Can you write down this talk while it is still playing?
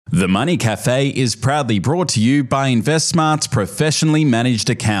The Money Cafe is proudly brought to you by InvestSmart's professionally managed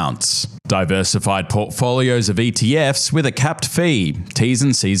accounts. Diversified portfolios of ETFs with a capped fee. T's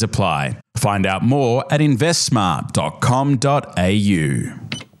and C's apply. Find out more at investsmart.com.au.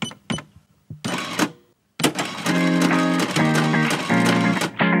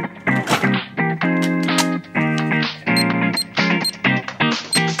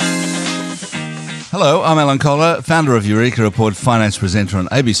 Hello, I'm Alan Kohler, founder of Eureka Report, finance presenter on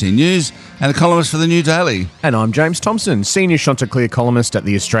ABC News and a columnist for the New Daily. And I'm James Thompson, senior Chanticleer columnist at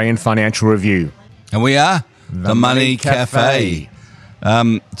the Australian Financial Review. And we are The Money Cafe.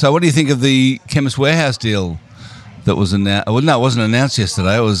 So what do you think of the Chemist Warehouse deal that was announced? Well, no, it wasn't announced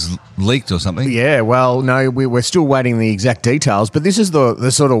yesterday. It was leaked or something. Yeah, well, no, we're still waiting the exact details, but this is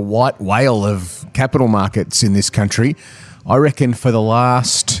the sort of white whale of capital markets in this country. I reckon for the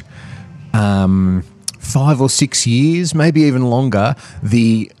last 5 or 6 years, maybe even longer,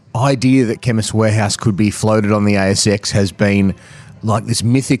 the idea that Chemist Warehouse could be floated on the ASX has been like this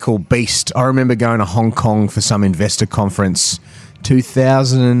mythical beast. I remember going to Hong Kong for some investor conference,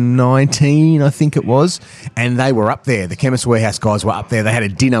 2019, I think it was, and they were up there. The Chemist Warehouse guys were up there. They had a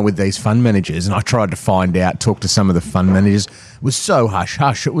dinner with these fund managers, and I tried to find out, talk to some of the fund managers. It was so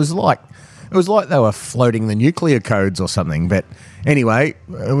hush-hush. It was like they were floating the nuclear codes or something. But anyway,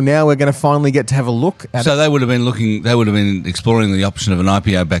 now we're going to finally get to have a look at it. So they would have been exploring the option of an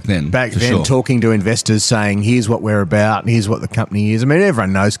IPO back then. Sure. Talking to investors, saying, here's what we're about, here's what the company is. I mean,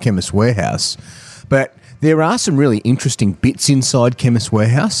 everyone knows Chemist Warehouse. But there are some really interesting bits inside Chemist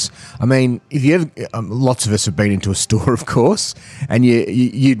Warehouse. I mean, if you ever, lots of us have been into a store, of course, and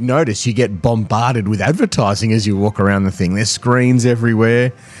you'd notice you get bombarded with advertising as you walk around the thing. There's screens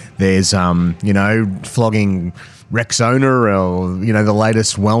everywhere. There's, flogging Rexona or, the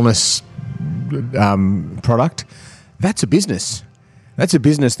latest wellness product. That's a business. That's a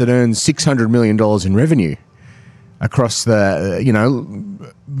business that earns $600 million in revenue. Across the,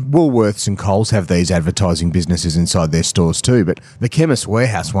 Woolworths and Coles have these advertising businesses inside their stores too, but the Chemist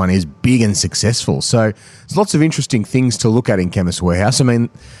Warehouse one is big and successful. So there's lots of interesting things to look at in Chemist Warehouse. I mean,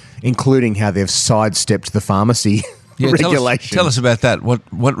 including how they've sidestepped the pharmacy regulation. Tell us about that.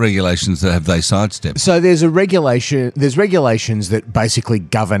 What regulations have they sidestepped? So there's regulations that basically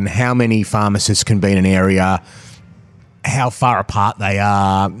govern how many pharmacists can be in an area, how far apart they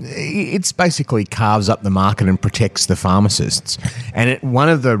are. It's basically carves up the market and protects the pharmacists. And one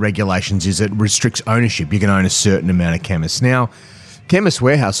of the regulations is it restricts ownership. You can own a certain amount of chemists. Now, Chemist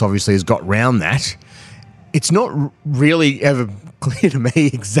Warehouse obviously has got round that. It's not really ever clear to me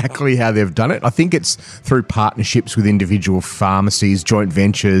exactly how they've done it. I think it's through partnerships with individual pharmacies, joint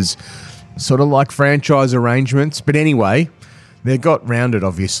ventures, sort of like franchise arrangements. But anyway, they got rounded,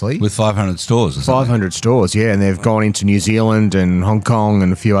 obviously. With 500 stores or something? 500 stores, yeah. And they've gone into New Zealand and Hong Kong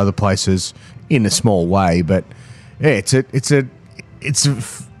and a few other places in a small way. But, yeah, it's an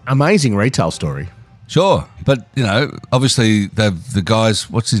amazing retail story. Sure. But, obviously the guys,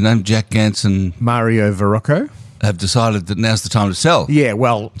 what's his name, Jack Gance and Mario Verrocco, have decided that now's the time to sell. Yeah,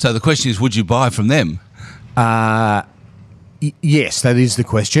 well... So the question is, would you buy from them? Yes, that is the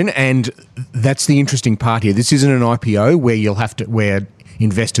question, and that's the interesting part here. This isn't an IPO where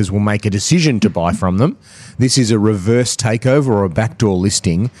investors will make a decision to buy from them. This is a reverse takeover or a backdoor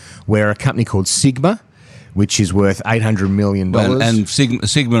listing where a company called Sigma, which is worth $800 million. And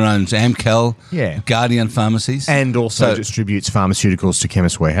Sigma owns Amcal, Guardian Pharmacies. And also distributes pharmaceuticals to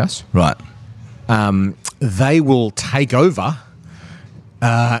Chemist Warehouse. Right. They will take over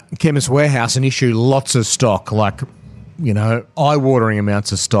Chemist Warehouse and issue lots of stock, like... eye-watering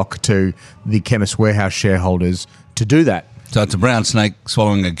amounts of stock to the Chemist Warehouse shareholders to do that. So it's a brown snake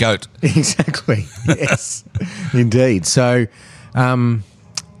swallowing a goat. Exactly. Yes, indeed. So,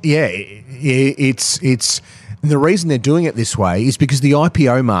 it's the reason they're doing it this way is because the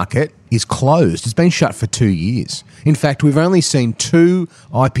IPO market is closed. It's been shut for 2 years. In fact, we've only seen 2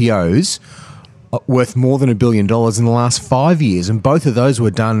 IPOs worth more than $1 billion in the last 5 years, and both of those were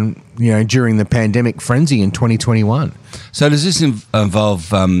done, during the pandemic frenzy in 2021. So does this involve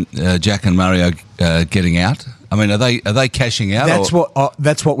Jack and Mario getting out? I mean, are they cashing out?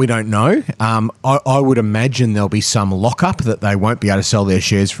 That's what we don't know. I would imagine there'll be some lockup that they won't be able to sell their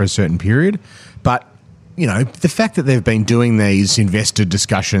shares for a certain period. But the fact that they've been doing these investor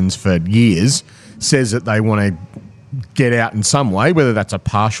discussions for years says that they want to get out in some way, whether that's a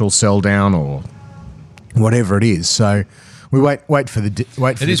partial sell down or whatever it is. So we wait for the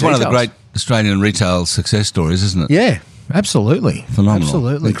details. It is one of the great Australian retail success stories, isn't it? Yeah, absolutely. Phenomenal.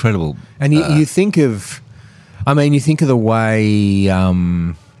 Absolutely. Incredible. And you think of the way,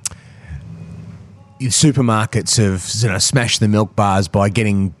 supermarkets have smashed the milk bars by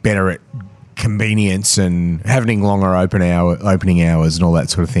getting better at convenience and having longer opening hours and all that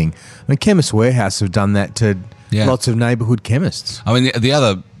sort of thing. I mean, Chemist Warehouse have done that to lots of neighbourhood chemists. I mean, the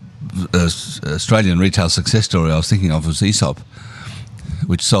other Australian retail success story I was thinking of was Aesop,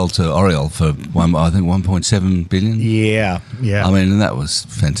 which sold to Oriel for I think 1.7 billion. Yeah. I mean, and that was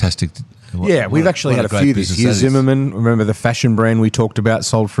fantastic. We've actually had a few this year. Zimmerman, remember the fashion brand we talked about,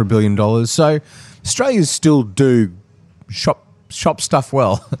 sold for $1 billion. So Australians still do shop stuff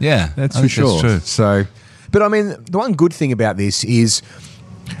well. Yeah, that's for sure. That's true. So, but I mean, the one good thing about this is,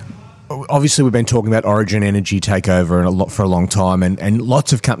 obviously, we've been talking about Origin Energy takeover for a long time, and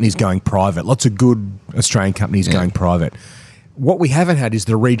lots of companies going private. Lots of good Australian companies going private. What we haven't had is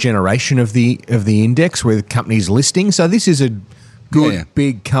the regeneration of the index with companies listing. So this is a good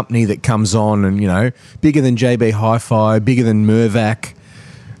big company that comes on, and bigger than JB Hi-Fi, bigger than Mirvac.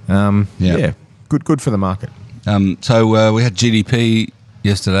 Good for the market. So we had GDP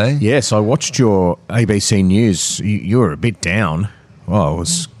yesterday. Yes, I watched your ABC News. You were a bit down. Oh, it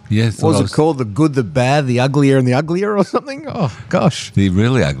was. Yes. What was it called? The good, the bad, the uglier, and the uglier, or something? Oh gosh, the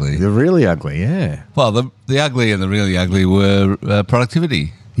really ugly. The really ugly. Yeah. Well, the ugly and the really ugly were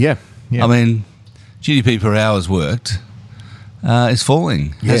productivity. Yeah. I mean, GDP per hours worked. Is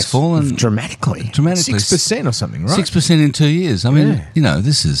falling. Yes, has fallen dramatically. 6% or something, right? 6% in 2 years. I mean,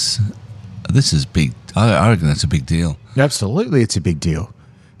 this is big. I reckon that's a big deal. Absolutely, it's a big deal.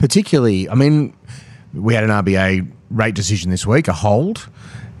 Particularly, I mean, we had an RBA rate decision this week, a hold,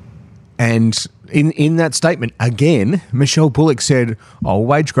 and in that statement again, Michelle Bullock said,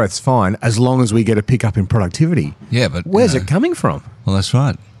 wage growth's fine as long as we get a pickup in productivity. Yeah, but where's it coming from? Well, that's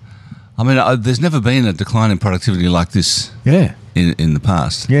right. I mean, there's never been a decline in productivity like this in the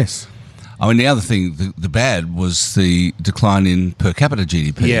past. Yes. I mean, the other thing, the bad, was the decline in per capita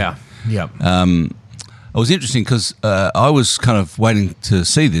GDP. Yeah. It was interesting because I was kind of waiting to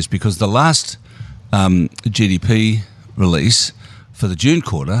see this because the last GDP release for the June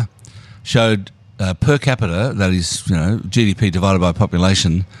quarter showed per capita, that is, GDP divided by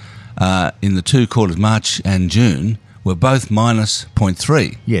population, in the 2 quarters, March and June, were both minus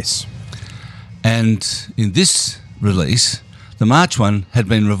 0.3. Yes. And in this release, the March one had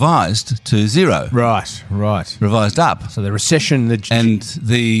been revised to 0. Right. Revised up. So the recession...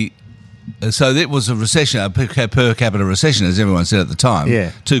 So it was a recession, a per capita recession, as everyone said at the time.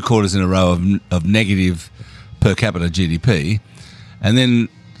 Yeah. 2 quarters in a row of negative per capita GDP. And then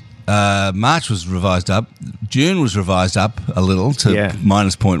March was revised up. June was revised up a little to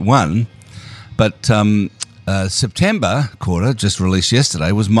minus 0.1. But September quarter, just released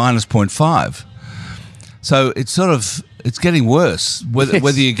yesterday, was minus 0.5. So it's getting worse.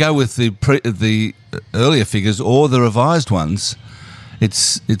 Whether you go with the earlier figures or the revised ones,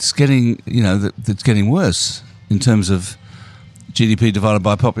 it's getting it's getting worse in terms of GDP divided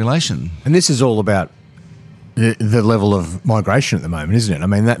by population. And this is all about the level of migration at the moment, isn't it? I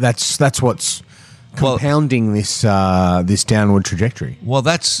mean that's what's compounding this downward trajectory. Well,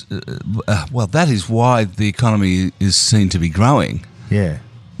 that is why the economy is seen to be growing. Yeah,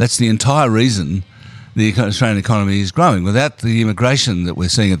 that's the entire reason the Australian economy is growing. Without the immigration that we're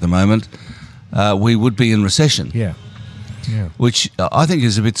seeing at the moment, we would be in recession. Yeah. Which I think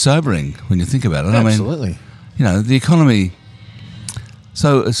is a bit sobering when you think about it. Absolutely. I mean, the economy.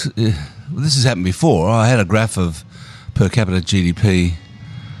 So this has happened before. I had a graph of per capita GDP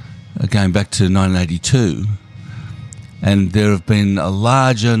going back to 1982, and there have been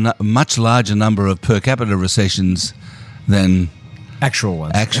much larger number of per capita recessions than actual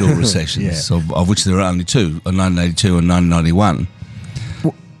ones. Actual recessions, of which there are only 2, 1982 and 1991.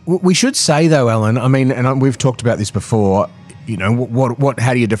 We should say, though, Alan, I mean, and we've talked about this before,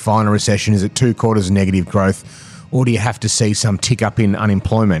 how do you define a recession? Is it 2 quarters of negative growth, or do you have to see some tick up in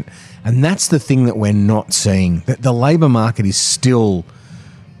unemployment? And that's the thing that we're not seeing. That the labour market is still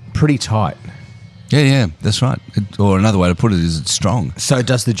pretty tight. Yeah, that's right. Or another way to put it is it's strong. So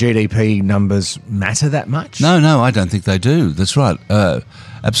does the GDP numbers matter that much? No, I don't think they do. That's right.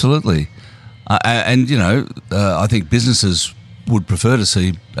 Absolutely. I think businesses would prefer to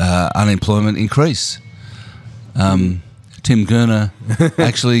see unemployment increase. Tim Gurner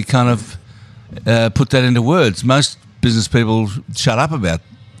actually kind of put that into words. Most business people shut up about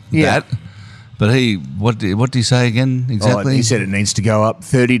that. But what did he say again exactly? He said it needs to go up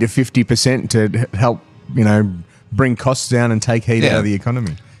 30 to 50% to help, bring costs down and take heat out of the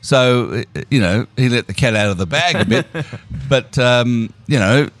economy. So, he let the cat out of the bag a bit. But, and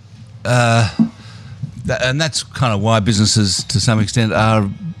that's kind of why businesses, to some extent, are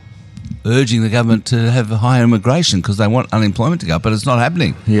urging the government to have higher immigration because they want unemployment to go up, but it's not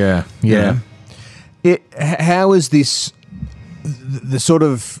happening. Yeah. How is this the sort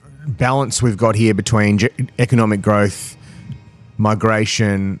of balance we've got here between economic growth,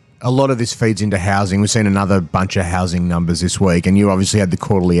 migration? A lot of this feeds into housing. We've seen another bunch of housing numbers this week, and you obviously had the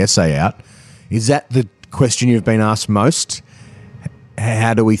quarterly essay out. Is that the question you've been asked most?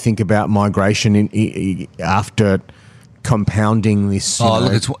 How do we think about migration after compounding this?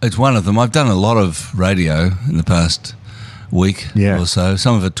 Look, it's one of them. I've done a lot of radio in the past week or so.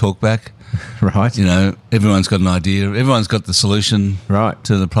 Some of it talkback. Right. Everyone's got an idea. Everyone's got the solution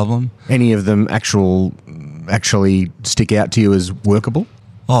to the problem. Any of them actually stick out to you as workable?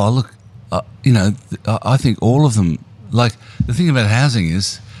 Oh, look, I think all of them. Like, the thing about housing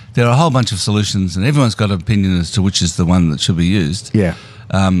is there are a whole bunch of solutions and everyone's got an opinion as to which is the one that should be used. Yeah.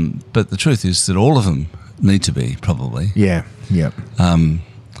 But the truth is that all of them need to be, probably. Yeah, yeah.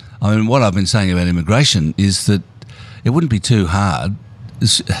 What I've been saying about immigration is that it wouldn't be too hard,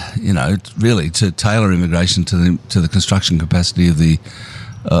 really, to tailor immigration to the construction capacity of the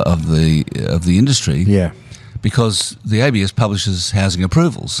industry. Yeah. Because the ABS publishes housing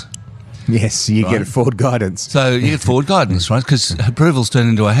approvals. Yes, you get forward guidance. So you get forward guidance, right? Because approvals turn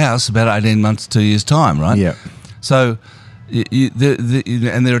into a house about 18 months, 2 years' time, right? Yeah. So, and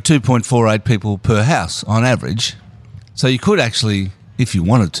there are 2.48 people per house on average. So you could actually, if you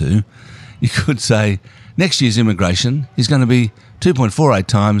wanted to, you could say next year's immigration is going to be 2.48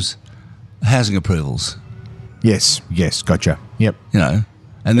 times housing approvals. Yes, gotcha. Yep.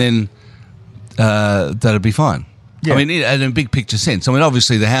 And then that'd be fine. Yeah. In a big picture sense.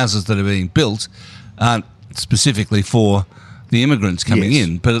 Obviously the houses that are being built aren't specifically for the immigrants coming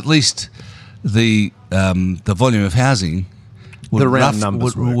in, but at least the volume of housing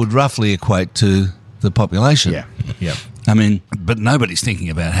would roughly equate to the population. Yeah, yeah. But nobody's thinking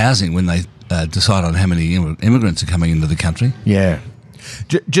about housing when they decide on how many immigrants are coming into the country. Yeah.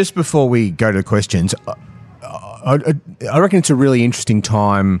 Just before we go to the questions, I reckon it's a really interesting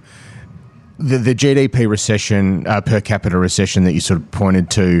time. The GDP recession, per capita recession that you sort of pointed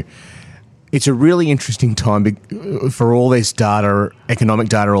to, it's a really interesting time for all this data, economic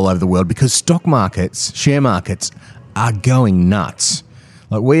data all over the world, because stock markets, share markets, are going nuts.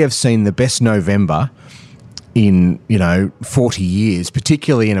 Like, we have seen the best November in 40 years,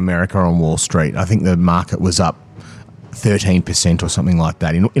 particularly in America on Wall Street. I think the market was up 13% or something like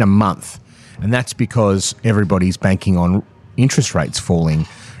that in a month, and that's because everybody's banking on interest rates falling.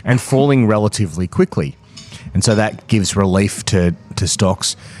 And falling relatively quickly. And so that gives relief to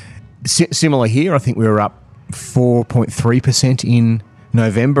stocks. Similar here, I think we were up 4.3% in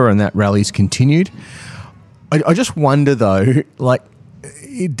November, and that rally's continued. I just wonder, though, like,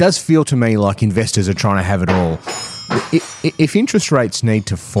 it does feel to me like investors are trying to have it all. If interest rates need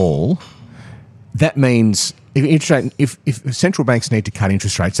to fall, that means if central banks need to cut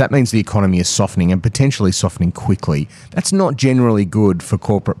interest rates, that means the economy is softening and potentially softening quickly. That's not generally good for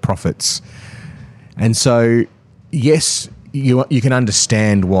corporate profits. And so, yes, you can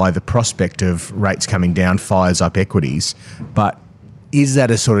understand why the prospect of rates coming down fires up equities, but is that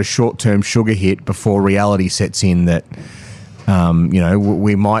a sort of short-term sugar hit before reality sets in that,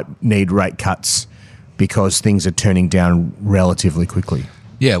 we might need rate cuts because things are turning down relatively quickly?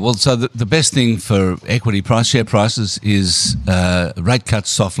 Yeah, well, so the best thing for share prices is rate cuts,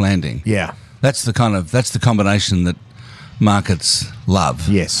 soft landing. Yeah. That's the combination that markets love.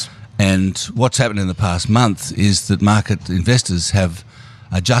 Yes. And what's happened in the past month is that market investors have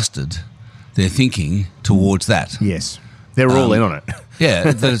adjusted their thinking towards that. Yes. They're all in on it.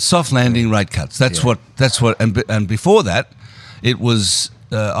 Yeah, that it's soft landing, rate cuts. That's what, and before that, it was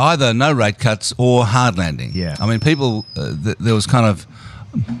either no rate cuts or hard landing. Yeah. People, there was kind of,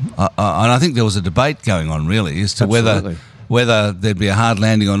 and I think there was a debate going on really as to whether there'd be a hard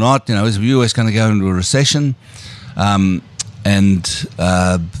landing or not. Is the US going to go into a recession? And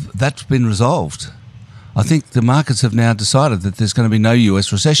that's been resolved. I think the markets have now decided that there's going to be no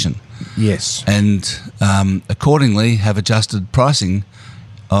US recession. Yes. And accordingly have adjusted pricing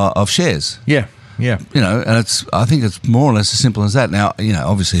of shares. Yeah. Yeah. And I think it's more or less as simple as that. Now,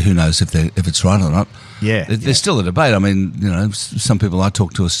 obviously who knows if it's right or not. Yeah. There's still a debate. Some people I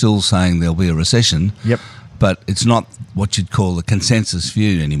talk to are still saying there'll be a recession. Yep. But it's not what you'd call the consensus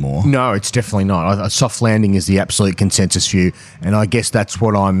view anymore. No, it's definitely not. A soft landing is the absolute consensus view. And I guess that's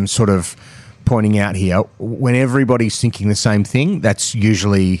what I'm sort of pointing out here. When everybody's thinking the same thing, that's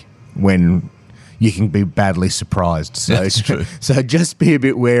usually when you can be badly surprised. So, that's true. So just be a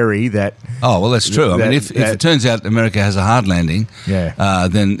bit wary that... Oh, well, that's true. If it turns out America has a hard landing,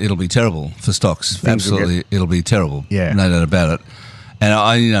 then it'll be terrible for stocks. Absolutely, it'll be terrible. Yeah. No doubt about it.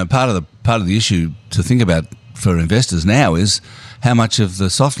 And part of the issue to think about for investors now is how much of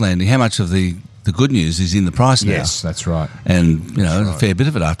the soft landing, how much of the the good news is in the price now. Yes, that's right. And, a fair bit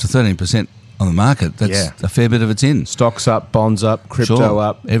of it after 13% on the market. That's a fair bit of it's in. Stocks up, bonds up, crypto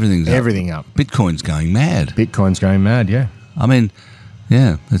up. Everything's up. Everything up. Bitcoin's going mad. Bitcoin's going mad, yeah. I mean,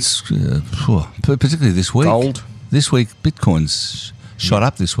 yeah, it's particularly this week. Gold. This week, Bitcoin's shot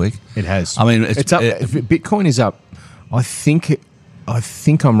up this week. It has. I mean, it's up. Bitcoin is up. I think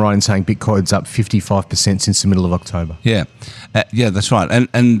I'm right in saying Bitcoin's up 55% since the middle of October. Yeah, that's right.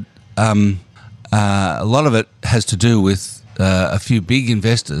 And a lot of it has to do with a few big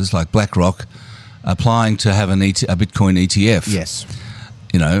investors like BlackRock applying to have a Bitcoin ETF. Yes.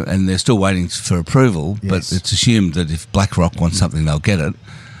 And they're still waiting for approval, but it's assumed that if BlackRock wants something, they'll get it.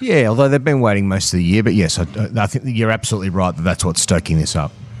 Yeah, although they've been waiting most of the year, but yes, I think you're absolutely right that that's what's stoking this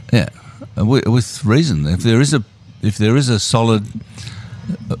up. Yeah, with reason. If there is a solid,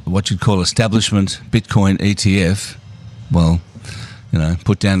 what you'd call establishment Bitcoin ETF, well,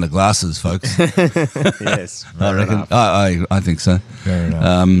 put down the glasses, folks. Yes, I reckon. I think so. Fair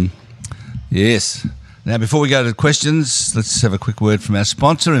enough. Yes. Now, before we go to the questions, let's have a quick word from our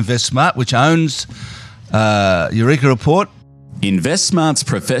sponsor, InvestSmart, which owns Eureka Report. InvestSmart's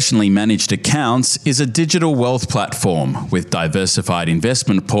professionally managed accounts is a digital wealth platform with diversified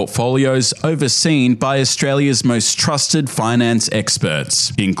investment portfolios overseen by Australia's most trusted finance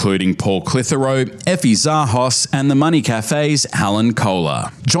experts, including Paul Clitheroe, Effie Zahos, and the Money Cafe's Alan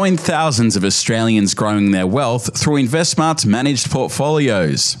Kohler. Join thousands of Australians growing their wealth through InvestSmart's managed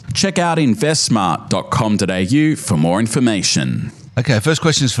portfolios. Check out investsmart.com.au for more information. Okay, first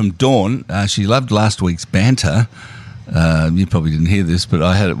question is from Dawn. She loved last week's banter. You probably didn't hear this, but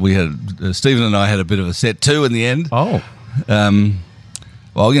Stephen and I had a bit of a set too in the end. Oh.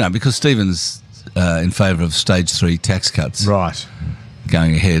 Because Stephen's in favour of stage 3 tax cuts. Right.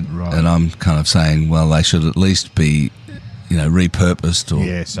 Going ahead. Right. And I'm kind of saying, well, they should at least be, repurposed or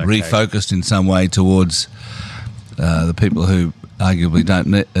refocused in some way towards the people who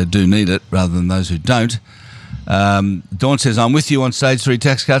arguably do need it rather than those who don't. Dawn says, I'm with you on stage 3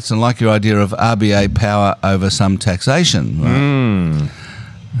 tax cuts and like your idea of RBA power over some taxation.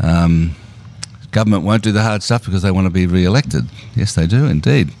 Right? Government won't do the hard stuff because they want to be re-elected. Yes, they do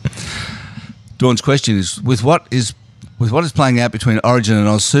indeed. Dawn's question is, with what is playing out between Origin and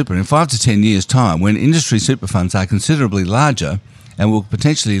AusSuper in 5 to 10 years' time, when industry super funds are considerably larger and will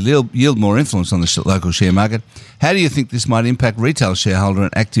potentially yield more influence on the local share market, how do you think this might impact retail shareholder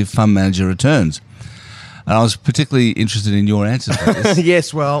and active fund manager returns? And I was particularly interested in your answer to this.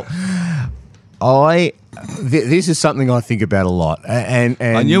 Yes, well, this is something I think about a lot, and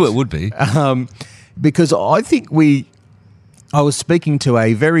I knew it would be because I think I was speaking to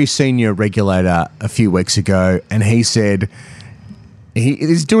a very senior regulator a few weeks ago, and he said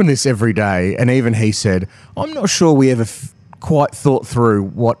he's doing this every day, and even he said, I'm not sure we ever quite thought through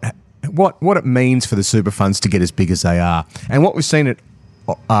what it means for the super funds to get as big as they are, and what we've seen at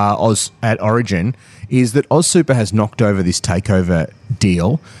Origin is that AusSuper has knocked over this takeover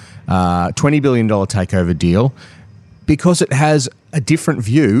deal, $20 billion takeover deal, because it has a different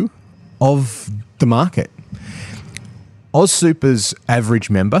view of the market. AusSuper's average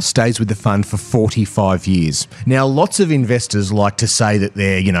member stays with the fund for 45 years. Now, lots of investors like to say that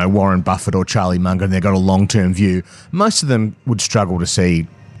they're, Warren Buffett or Charlie Munger and they've got a long-term view. Most of them would struggle to see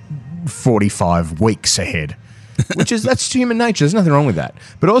 45 weeks ahead. That's human nature. There's nothing wrong with that.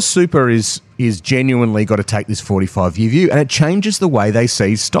 But AusSuper is genuinely got to take this 45-year view, and it changes the way they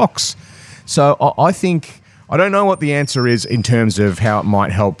see stocks. So I think, I don't know what the answer is in terms of how it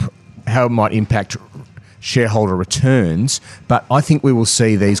might impact shareholder returns, but I think we will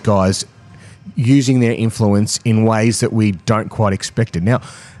see these guys using their influence in ways that we don't quite expect it. Now,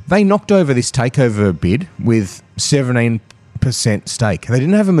 they knocked over this takeover bid with 17% stake. They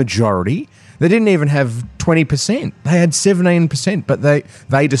didn't have a majority. They didn't even have 20%. They had 17%, but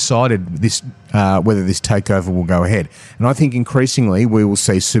they decided this whether this takeover will go ahead. And I think increasingly we will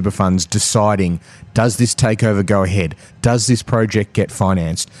see super funds deciding, does this takeover go ahead? Does this project get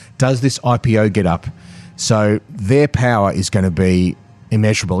financed? Does this IPO get up? So their power is going to be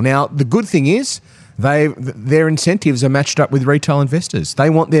immeasurable. Now, the good thing is their incentives are matched up with retail investors. They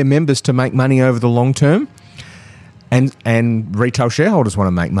want their members to make money over the long term. And retail shareholders want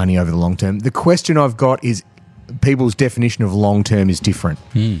to make money over the long term. The question I've got is people's definition of long term is different.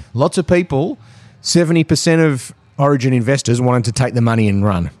 Lots of people, 70% of Origin investors wanted to take the money and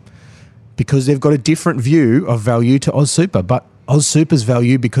run because they've got a different view of value to AusSuper. But AusSuper's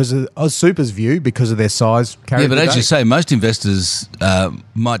view because of their size. Yeah, but as you say, most investors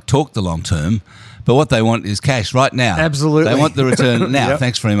might talk the long term, but what they want is cash right now. Absolutely. They want the return now. Yep.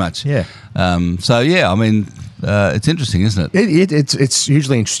 Thanks very much. Yeah. I mean, it's interesting, isn't it? It's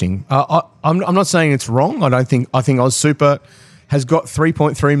hugely interesting. I'm not saying it's wrong. I think AusSuper has got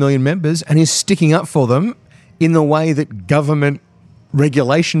 3.3 million members and is sticking up for them in the way that government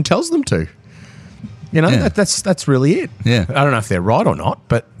regulation tells them to. You know, that's really it. Yeah. I don't know if they're right or not,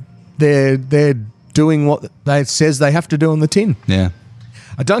 but they're doing what they says they have to do on the tin. Yeah.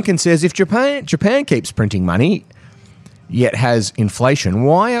 Duncan says, if Japan keeps printing money yet has inflation,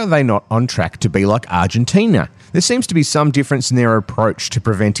 why are they not on track to be like Argentina? There seems to be some difference in their approach to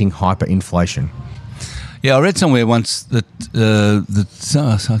preventing hyperinflation. Yeah, I read somewhere once that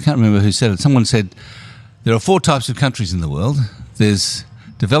I can't remember who said it. Someone said there are 4 types of countries in the world. There's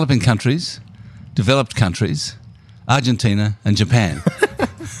developing countries, developed countries, Argentina, and Japan.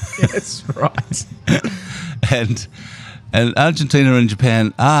 Yes, right. and Argentina and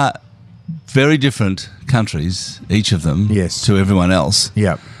Japan are very different countries, each of them, yes, to everyone else.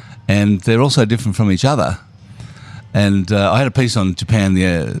 Yeah. And they're also different from each other. And I had a piece on Japan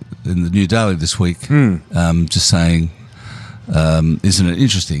in the New Daily this week, just saying, isn't it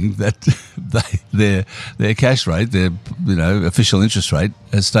interesting that their cash rate, their official interest rate,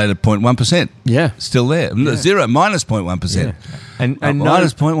 has stayed at 0.1%. Yeah, still there. Yeah. Zero, minus 0.1%. Yeah. And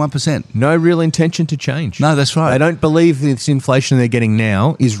minus 0.1%. No real intention to change. No, that's right. They don't believe this inflation they're getting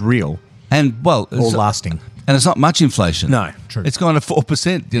now is real and or lasting. And it's not much inflation. No, true. It's gone to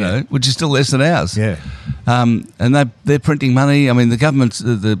 4%, which is still less than ours. Yeah. And they're printing money. I mean, the government,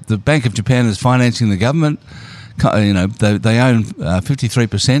 the Bank of Japan is financing the government. They own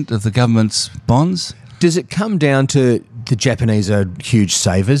 53% of the government's bonds. Does it come down to the Japanese are huge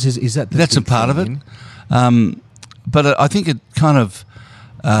savers? Is that that's a part of it? But I think it kind of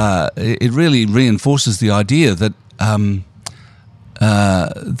it really reinforces the idea that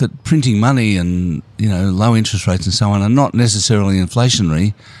that printing money and low interest rates and so on are not necessarily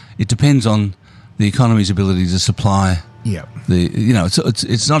inflationary. It depends on the economy's ability to supply. Yeah.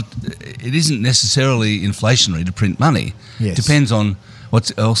 It's not. It isn't necessarily inflationary to print money. Yes. It depends on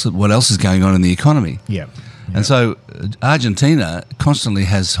what else is going on in the economy. Yeah. And so Argentina constantly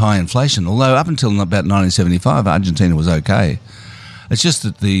has high inflation. Although up until about 1975, Argentina was okay. It's just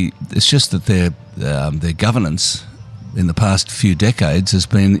that their governance in the past few decades has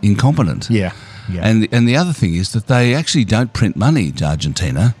been incompetent. Yeah. Yeah. And the other thing is that they actually don't print money to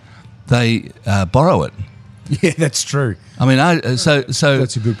Argentina; they borrow it. Yeah, that's true. I mean, so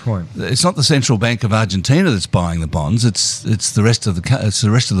that's a good point. It's not the Central Bank of Argentina that's buying the bonds; it's the rest of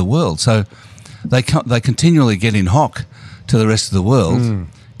the world. So they continually get in hock to the rest of the world.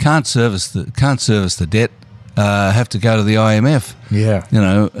 Can't service the debt. Have to go to the IMF. Yeah,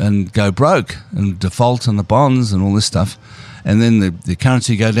 and go broke and default on the bonds and all this stuff, and then the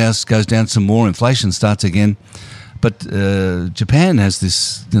currency goes down some more. Inflation starts again. But Japan has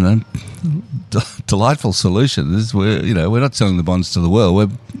this, delightful solution. This is where, we're not selling the bonds to the world. We're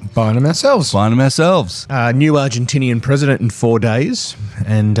buying them ourselves. New Argentinian president in 4 days,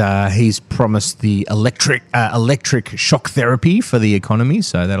 and he's promised the electric shock therapy for the economy.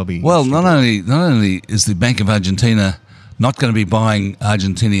 So that'll be well. Not only is the Bank of Argentina not going to be buying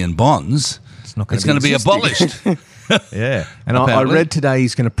Argentinian bonds, it's going to be abolished. Yeah, and I read today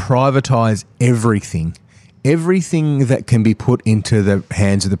he's going to privatise everything. Everything that can be put into the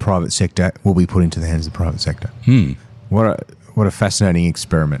hands of the private sector will be put into the hands of the private sector. What a fascinating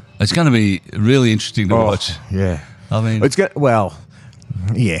experiment. It's going to be really interesting to watch. Yeah. I mean...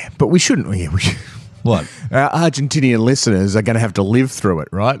 but we shouldn't... Yeah, what? Our Argentinian listeners are going to have to live through it,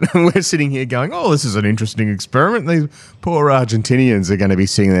 right? We're sitting here going, this is an interesting experiment. These poor Argentinians are going to be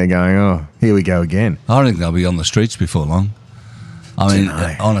sitting there going, here we go again. I think they'll be on the streets before long. I mean,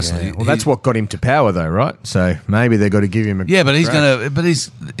 honestly. Yeah. Well, that's what got him to power, though, right? So maybe they've got to give him a. Yeah, but he's going to. But he's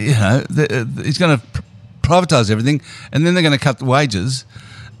going to privatise everything, and then they're going to cut the wages,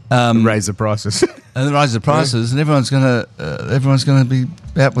 raise the prices, and everyone's going to be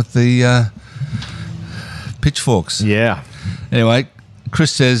out with the pitchforks. Yeah. Anyway,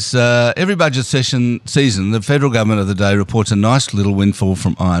 Chris says every budget season, the federal government of the day reports a nice little windfall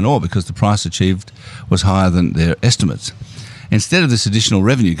from iron ore because the price achieved was higher than their estimates. Instead of this additional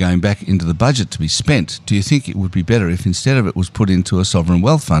revenue going back into the budget to be spent, do you think it would be better if instead of it was put into a sovereign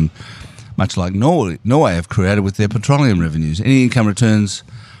wealth fund, much like Norway have created with their petroleum revenues? Any income returns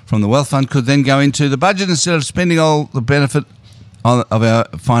from the wealth fund could then go into the budget instead of spending all the benefit of our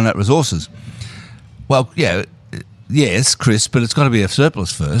finite resources. Well, yes, Chris, but it's got to be a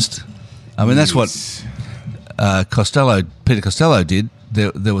surplus first. I mean, that's what Peter Costello did.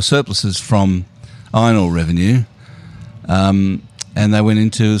 There were surpluses from iron ore revenue. And they went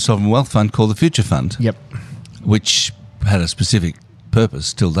into a sovereign wealth fund called the Future Fund. Yep. Which had a specific purpose,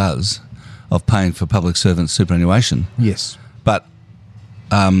 still does, of paying for public servant superannuation. Yes. But,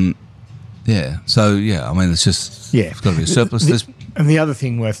 yeah. So, yeah, I mean, it's just it's got to be a surplus. And the other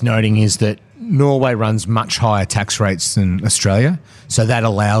thing worth noting is that Norway runs much higher tax rates than Australia, so that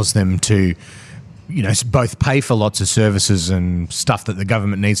allows them to, both pay for lots of services and stuff that the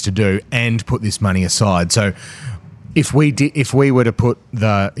government needs to do and put this money aside. So if we were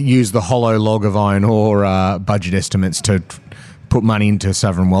to use the hollow log of iron ore budget estimates to put money into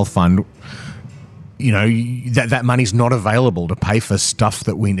Sovereign Wealth Fund, that money's not available to pay for stuff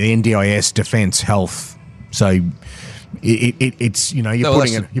that we need, NDIS, defence, health. So it's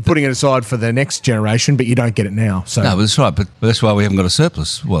you're putting it aside for the next generation, but you don't get it now. So no, but that's right. But that's why we haven't got a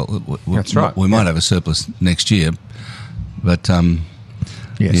surplus. Well, that's right. We might have a surplus next year, but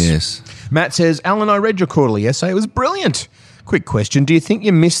yes. Matt says, Alan, I read your quarterly essay. It was brilliant. Quick question. Do you think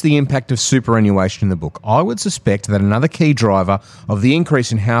you missed the impact of superannuation in the book? I would suspect that another key driver of the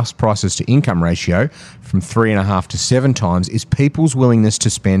increase in house prices to income ratio from 3.5 to 7 times is people's willingness to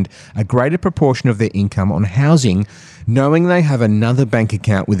spend a greater proportion of their income on housing, knowing they have another bank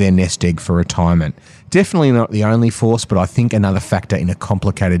account with their nest egg for retirement. Definitely not the only force, but I think another factor in a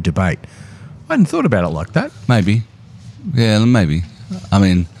complicated debate. I hadn't thought about it like that. Maybe. Yeah, maybe. I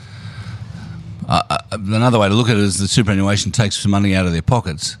mean, another way to look at it is the superannuation takes some money out of their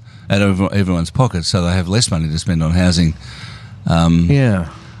pockets, out of everyone's pockets, so they have less money to spend on housing.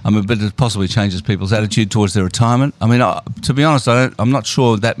 But it possibly changes people's attitude towards their retirement. I mean, to be honest, I'm not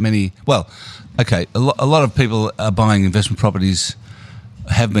sure that many. Well, okay, a lot of people are buying investment properties,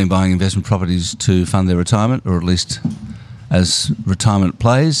 have been buying investment properties to fund their retirement, or at least as retirement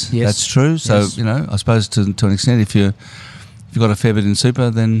plays. Yes. That's true. So I suppose to an extent, if you've got a fair bit in super,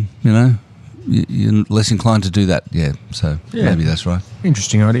 then you're less inclined to do that. Yeah, so maybe that's right.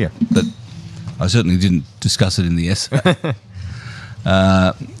 Interesting idea. But I certainly didn't discuss it in the essay.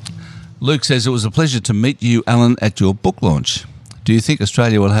 Luke says, it was a pleasure to meet you, Alan, at your book launch. Do you think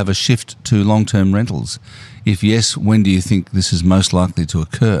Australia will have a shift to long-term rentals? If yes, when do you think this is most likely to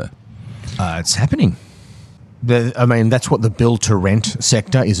occur? It's happening. That's what the build-to-rent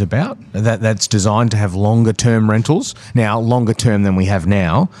sector is about. That's designed to have longer-term rentals. Now, longer term than we have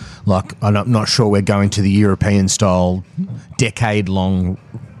now. Like, I'm not sure we're going to the European-style decade-long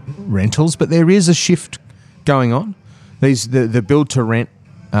rentals, but there is a shift going on. The build-to-rent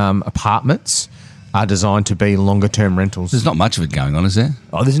apartments are designed to be longer-term rentals. There's not much of it going on, is there?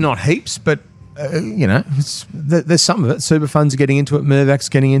 Oh, there's not heaps, but, there's some of it. Super funds are getting into it. Mirvac's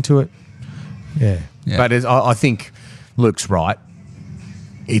getting into it. Yeah. But I think Luke's right.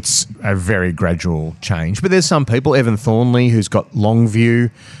 It's a very gradual change. But there's some people, Evan Thornley, who's got long view,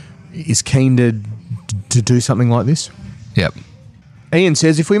 is keen to do something like this. Yep. Ian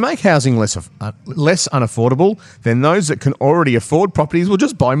says, if we make housing less unaffordable, then those that can already afford properties will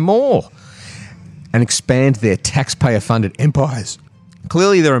just buy more and expand their taxpayer-funded empires.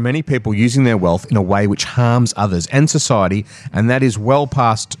 Clearly, there are many people using their wealth in a way which harms others and society, and that is well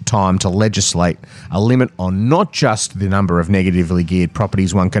past time to legislate a limit on not just the number of negatively geared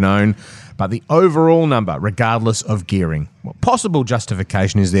properties one can own, but the overall number, regardless of gearing. What possible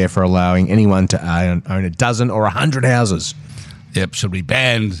justification is there for allowing anyone to own a dozen or 100 houses? Yep, should be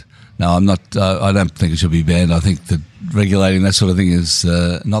banned. No, I'm not. I don't think it should be banned. I think that regulating that sort of thing is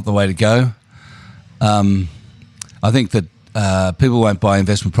not the way to go. I think that people won't buy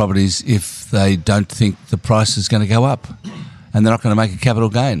investment properties if they don't think the price is going to go up, and they're not going to make a capital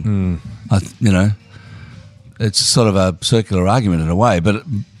gain. It's sort of a circular argument in a way, but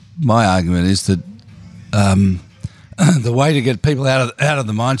my argument is that the way to get people out of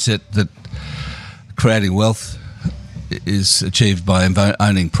the mindset that creating wealth is achieved by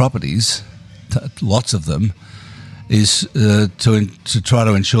owning properties, lots of them, is to try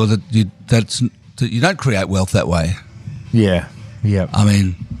to ensure that you don't create wealth that way. Yeah. I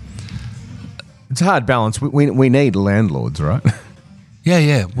mean, it's a hard balance. We need landlords, right?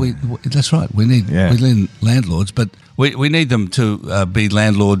 Yeah. That's right. We need landlords, but we need them to be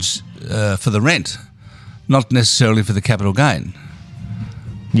landlords for the rent, not necessarily for the capital gain.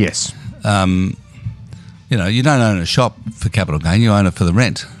 Yes. You don't own a shop for capital gain. You own it for the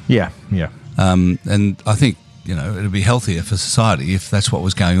rent. Yeah. And I think it would be healthier for society if that's what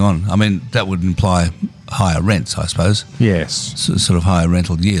was going on. I mean, that would imply higher rents, I suppose. Yes. Sort of higher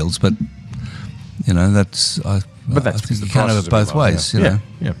rental yields, but that's. But that's I think you can't have it both ways. Yeah.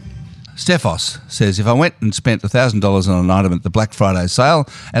 Stephos says, if I went and spent $1,000 on an item at the Black Friday sale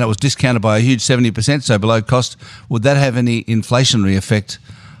and it was discounted by a huge 70%, so below cost, would that have any inflationary effect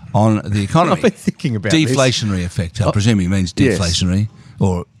on the economy? I've been thinking about deflationary effect. I presume he means deflationary. Yes.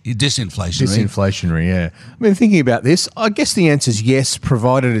 or disinflationary. Disinflationary, yeah. I mean, thinking about this, I guess the answer is yes,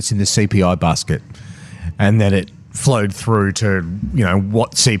 provided it's in the CPI basket and that it flowed through to,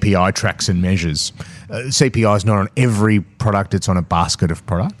 what CPI tracks and measures. CPI is not on every product, it's on a basket of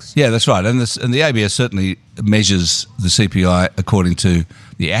products. Yeah, that's right. And the ABS certainly measures the CPI according to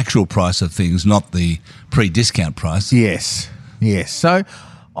the actual price of things, not the pre-discount price. Yes. So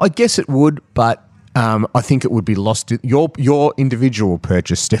I guess it would, but I think it would be lost. Your individual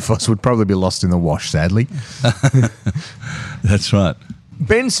purchase, Stephos, would probably be lost in the wash, sadly. That's right.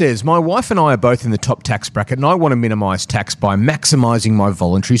 Ben says, my wife and I are both in the top tax bracket and I want to minimise tax by maximising my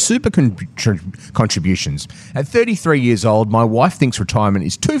voluntary super contributions. At 33 years old, my wife thinks retirement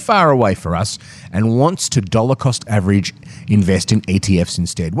is too far away for us and wants to dollar cost average invest in ETFs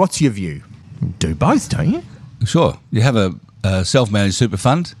instead. What's your view? Do both, don't you? Sure. You have a self-managed super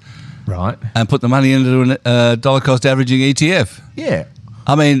fund. Right. And put the money into a dollar cost averaging ETF. Yeah.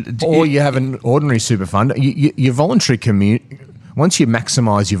 I mean... Or you have an ordinary super fund. Your voluntary once you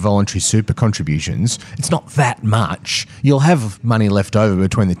maximise your voluntary super contributions, it's not that much. You'll have money left over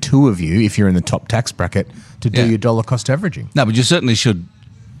between the two of you, if you're in the top tax bracket, to do your dollar cost averaging. No, but you certainly should,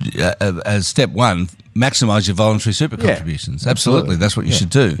 as step one, maximise your voluntary super contributions. Absolutely. That's what you should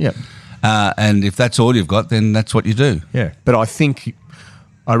do. Yeah. And if that's all you've got, then that's what you do. Yeah. But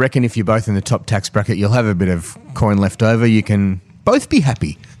I reckon if you're both in the top tax bracket, you'll have a bit of coin left over. You can both be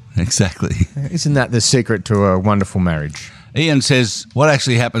happy. Exactly. Isn't that the secret to a wonderful marriage? Ian says, what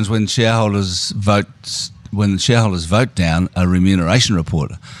actually happens when shareholders vote down a remuneration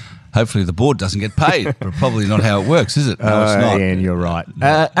report? Hopefully the board doesn't get paid, but probably not how it works, is it? No, it's not. Ian, you're right.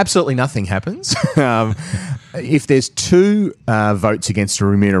 Absolutely nothing happens. If there's two votes against a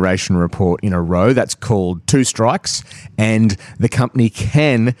remuneration report in a row, that's called two strikes, and the company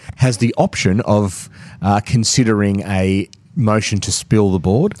has the option of considering a motion to spill the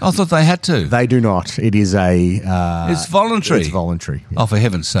board. I thought they had to. They do not. It is it's voluntary. It's voluntary. Yeah. Oh, for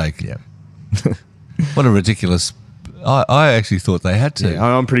heaven's sake. Yeah. What a ridiculous... I actually thought they had to. Yeah,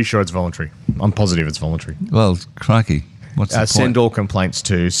 I'm pretty sure it's voluntary. I'm positive it's voluntary. Well, crikey. What's the point? Send all complaints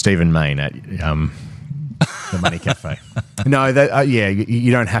to Stephen Mayne at the Money Cafe. No,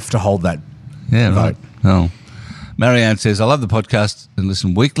 you don't have to hold that vote. Right. Oh. Marianne says, I love the podcast and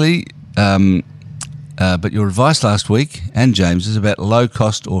listen weekly. But your advice last week, and James's, about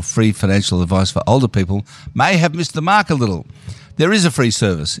low-cost or free financial advice for older people may have missed the mark a little. There is a free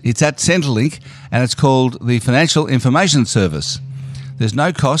service. It's at Centrelink, and it's called the Financial Information Service. There's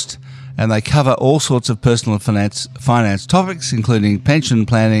no cost, and they cover all sorts of personal finance topics, including pension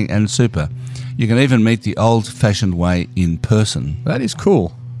planning and super. You can even meet the old-fashioned way in person. That is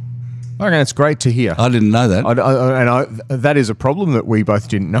cool. I reckon it's great to hear. I didn't know that. That is a problem that we both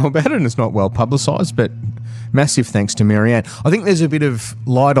didn't know about, and it's not well publicised, but massive thanks to Marianne. I think there's a bit of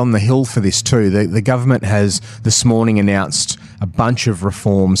light on the hill for this too. The government has this morning announced a bunch of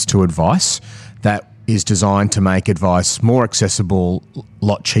reforms to advice that is designed to make advice more accessible, a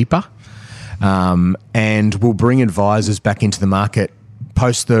lot cheaper, and will bring advisors back into the market.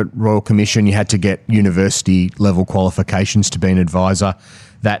 Post the Royal Commission, you had to get university-level qualifications to be an advisor.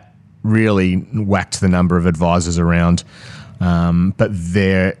 That really whacked the number of advisors around, but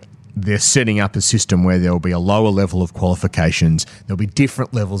they're setting up a system where there will be a lower level of qualifications. There'll be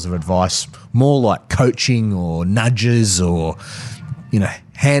different levels of advice, more like coaching or nudges or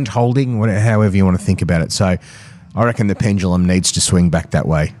hand holding, however you want to think about it. So I reckon the pendulum needs to swing back that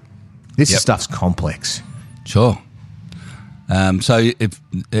way. This stuff's complex. Sure. So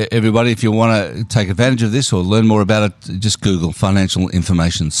if you want to take advantage of this or learn more about it, just Google Financial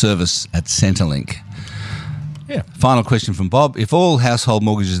Information Service at Centrelink. Yeah. Final question from Bob. If all household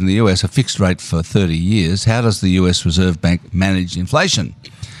mortgages in the US are fixed rate for 30 years, how does the US Reserve Bank manage inflation?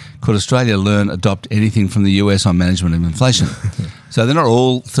 Could Australia adopt anything from the US on management of inflation? So they're not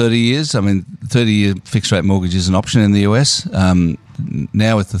all 30 years. I mean, 30-year fixed rate mortgage is an option in the US.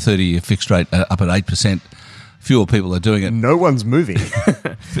 Now with the 30-year fixed rate up at 8%, fewer people are doing it. No one's moving.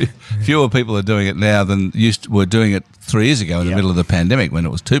 Fewer people are doing it now than were doing it 3 years ago in the middle of the pandemic when it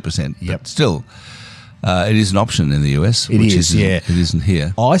was 2%. But still, it is an option in the US. It isn't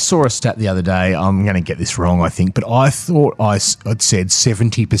here. I saw a stat the other day. I'm going to get this wrong, I think, but I thought I'd said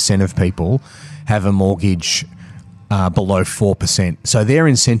 70% of people have a mortgage below 4%. So their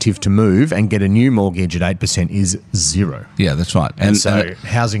incentive to move and get a new mortgage at 8% is zero. Yeah, that's right. And so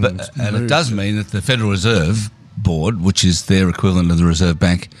housing... and it does mean that the Federal Reserve Board, which is their equivalent of the Reserve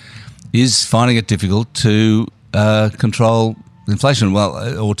Bank, is finding it difficult to control inflation,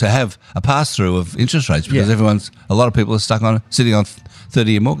 or to have a pass-through of interest rates, because a lot of people are sitting on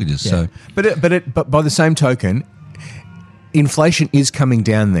 30-year mortgages. Yeah. So, but by the same token, inflation is coming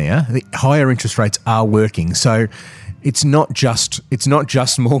down there. The higher interest rates are working. So it's not just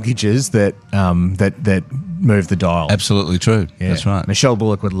mortgages that move the dial. Absolutely true. Yeah. That's right. Michelle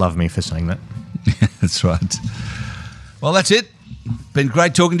Bullock would love me for saying that. That's right. Well, that's it. Been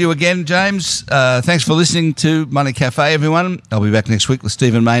great talking to you again, James. Thanks for listening to Money Cafe, everyone. I'll be back next week with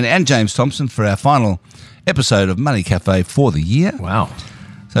Stephen Mayne and James Thompson for our final episode of Money Cafe for the year. Wow.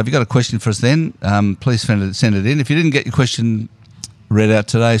 So if you've got a question for us then, please send it in. If you didn't get your question read out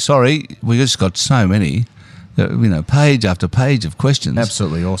today, sorry, we just got so many, page after page of questions.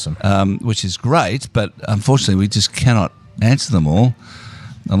 Absolutely awesome. Which is great, but unfortunately we just cannot answer them all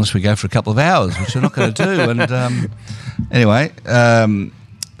unless we go for a couple of hours, which we're not going to do. And anyway,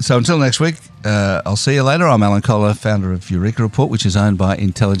 so until next week, I'll see you later. I'm Alan Kohler, founder of Eureka Report, which is owned by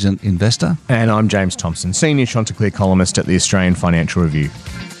Intelligent Investor. And I'm James Thompson, senior Chanticleer columnist at the Australian Financial Review.